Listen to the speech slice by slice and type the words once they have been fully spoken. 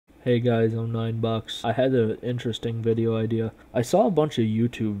Hey guys, I'm 9 bucks. I had an interesting video idea. I saw a bunch of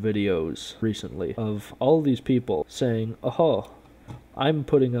YouTube videos recently of all these people saying, "Oh, I'm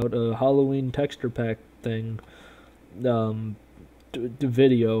putting out a Halloween texture pack thing,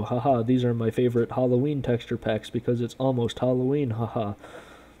 video, haha, these are my favorite Halloween texture packs because it's almost Halloween, haha."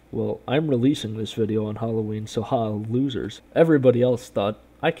 Well, I'm releasing this video on Halloween, so ha, losers. Everybody else thought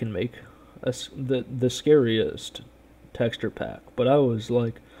I can make the scariest texture pack, but I was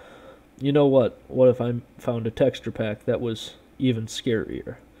like, you know what? What if I found a texture pack that was even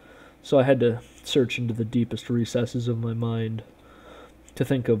scarier? So I had to search into the deepest recesses of my mind to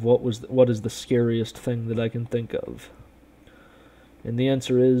think of what is the scariest thing that I can think of. And the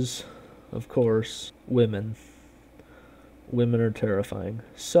answer is, of course, women. Women are terrifying.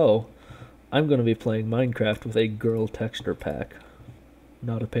 So, I'm going to be playing Minecraft with a girl texture pack.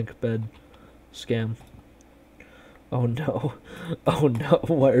 Not a pink bed scam. Oh no. Oh no,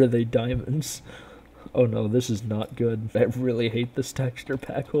 why are they diamonds? Oh no, this is not good. I really hate this texture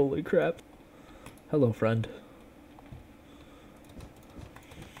pack, holy crap. Hello, friend.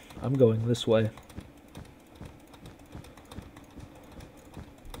 I'm going this way.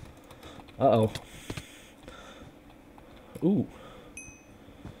 Uh-oh. Ooh.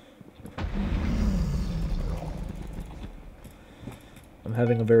 I'm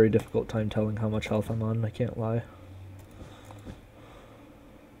having a very difficult time telling how much health I'm on, I can't lie.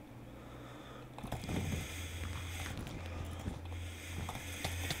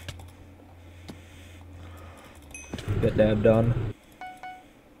 Get dabbed on.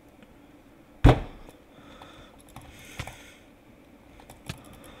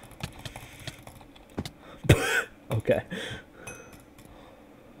 Okay.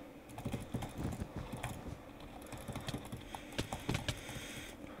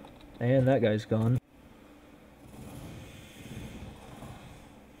 And that guy's gone.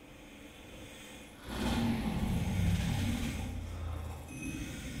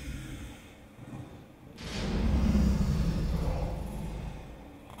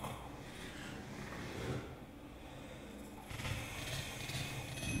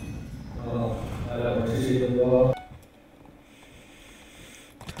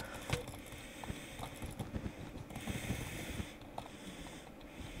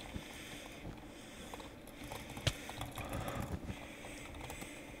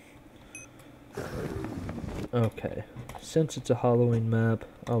 Okay, since it's a Halloween map,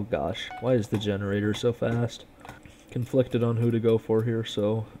 oh gosh, why is the generator so fast? Conflicted on who to go for here,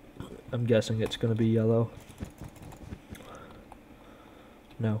 so I'm guessing it's gonna be yellow.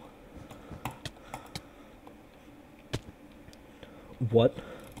 No. What?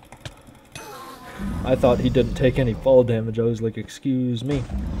 I thought he didn't take any fall damage. I was like, excuse me.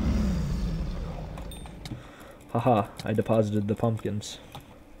 Haha, I deposited the pumpkins.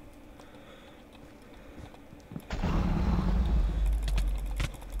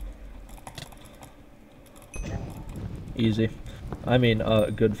 Easy. I mean,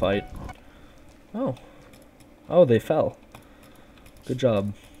 good fight. Oh. Oh, they fell. Good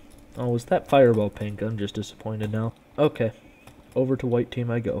job. Oh, was that fireball pink? I'm just disappointed now. Okay. Over to white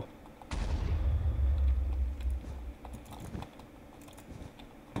team I go.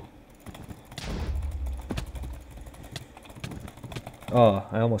 Oh,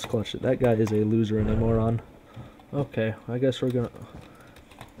 I almost clutched it. That guy is a loser and a moron. Okay, I guess we're gonna...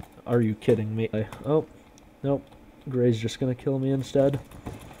 Are you kidding me? Oh, nope. Gray's just gonna kill me instead.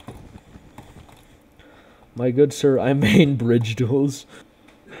 My good sir, I main bridge duels.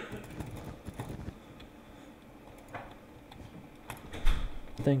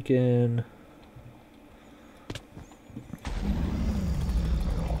 Thinking...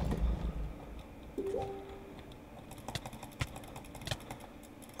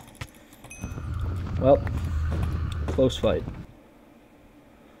 Well, close fight.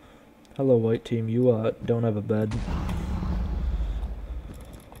 Hello, white team. You, don't have a bed.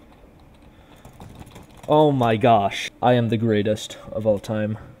 Oh my gosh. I am the greatest of all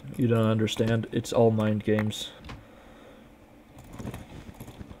time. You don't understand. It's all mind games.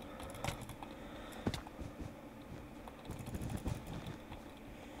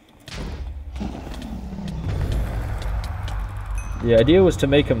 The idea was to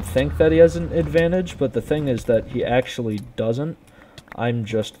make him think that he has an advantage, but the thing is that he actually doesn't. I'm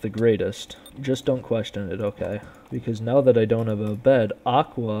just the greatest. Just don't question it, okay? Because now that I don't have a bed,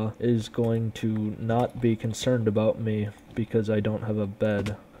 Aqua is going to not be concerned about me because I don't have a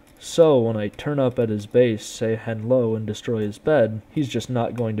bed. So when I turn up at his base, say hello, and destroy his bed, he's just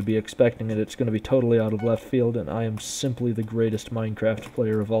not going to be expecting it. It's going to be totally out of left field, and I am simply the greatest Minecraft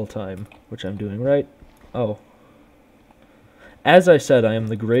player of all time. Which I'm doing right. Oh. As I said, I am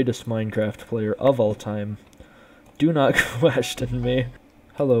the greatest Minecraft player of all time. Do not question me.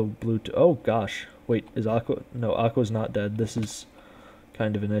 Hello, Blue... Oh, gosh. Wait, is Aqua... No, Aqua's not dead. This is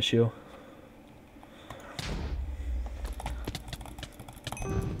kind of an issue.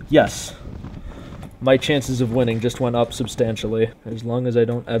 Yes. My chances of winning just went up substantially. As long as I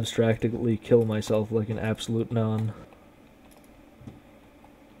don't abstractly kill myself like an absolute non.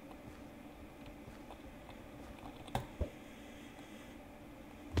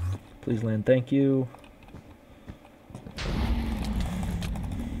 Please land, thank you.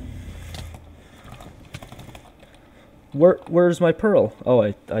 Where's my pearl? Oh,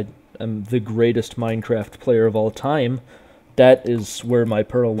 I am the greatest Minecraft player of all time. That is where my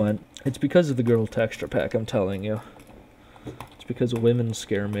pearl went. It's because of the girl texture pack, I'm telling you. It's because women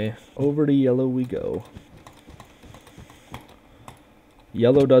scare me. Over to yellow we go.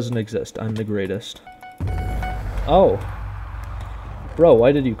 Yellow doesn't exist. I'm the greatest. Oh. Bro,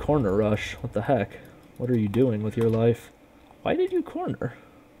 why did you corner rush? What the heck? What are you doing with your life? Why did you corner?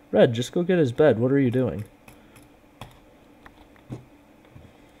 Red, just go get his bed. What are you doing?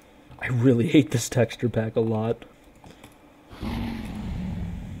 I really hate this texture pack a lot.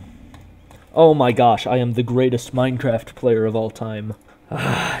 Oh my gosh, I am the greatest Minecraft player of all time.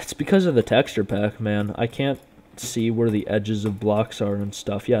 It's because of the texture pack, man. I can't see where the edges of blocks are and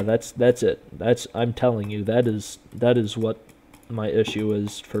stuff. Yeah, that's it. I'm telling you, that is what my issue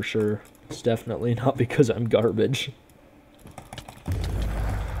is for sure. It's definitely not because I'm garbage.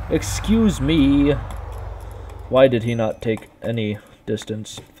 Excuse me. Why did he not take any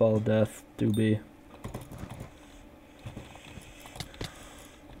distance? Fall death, doobie.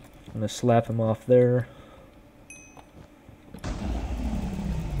 I'm gonna slap him off there.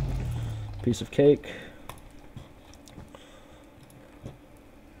 Piece of cake.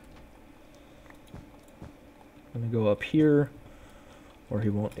 I'm gonna go up here, or he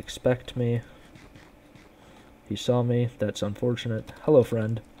won't expect me. He saw me. That's unfortunate. Hello,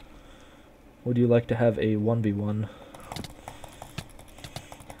 friend. Would you like to have a 1v1?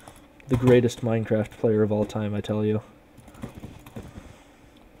 The greatest Minecraft player of all time, I tell you.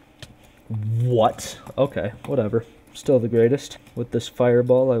 What? Okay, whatever. Still the greatest. With this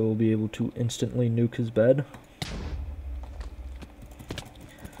fireball, I will be able to instantly nuke his bed.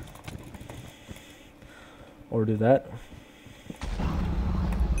 Or do that.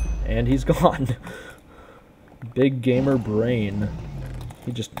 And he's gone. Big gamer brain.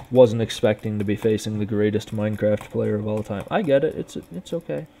 He just wasn't expecting to be facing the greatest Minecraft player of all time. I get it. It's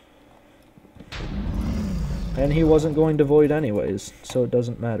okay. And he wasn't going to void anyways, so it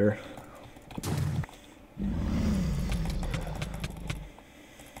doesn't matter.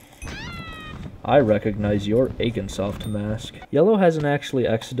 I recognize your Agensoft mask. Yellow hasn't actually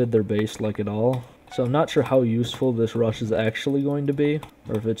exited their base like at all, so I'm not sure how useful this rush is actually going to be,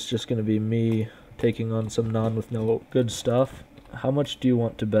 or if it's just going to be me taking on some non with no good stuff. How much do you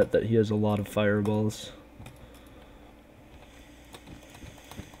want to bet that he has a lot of fireballs?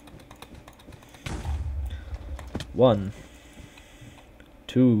 One,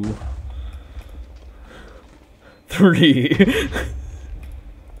 2, 3.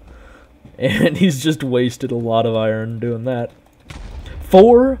 And he's just wasted a lot of iron doing that.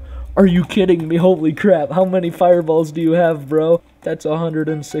 4? Are you kidding me? Holy crap. How many fireballs do you have, bro? That's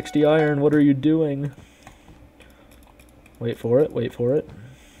 160 iron. What are you doing? Wait for it. Wait for it.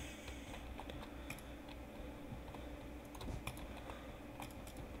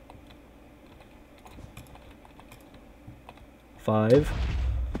 Five.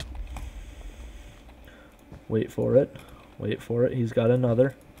 Wait for it. Wait for it. He's got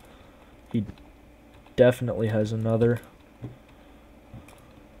another. He definitely has another.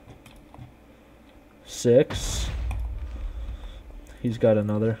 6. He's got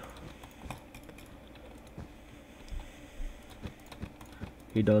another.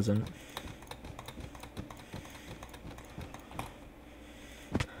 He doesn't.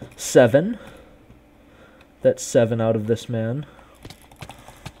 7. That's 7 out of this man.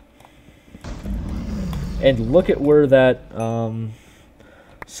 And look at where that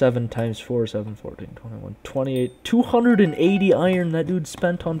 7 times 4, 7, 14, 21, 28, 280 iron that dude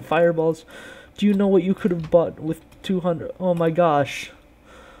spent on fireballs. Do you know what you could have bought with 200? Oh my gosh.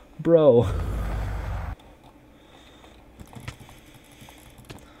 Bro.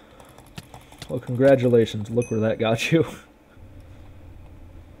 Well, congratulations. Look where that got you.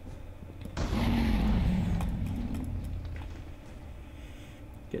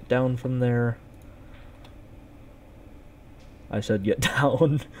 Get down from there. I said get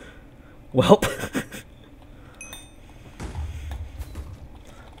down. Welp.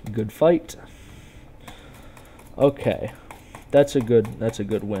 Good fight. Okay. That's a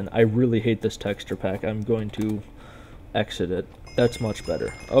good win. I really hate this texture pack. I'm going to exit it. That's much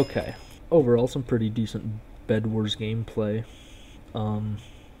better. Okay. Overall, some pretty decent Bed Wars gameplay.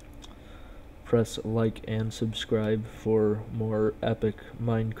 Press like and subscribe for more epic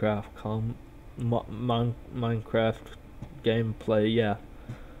Minecraft Minecraft gameplay. Yeah.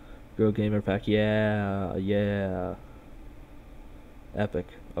 Girl Gamer Pack. Yeah. Epic.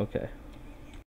 Okay.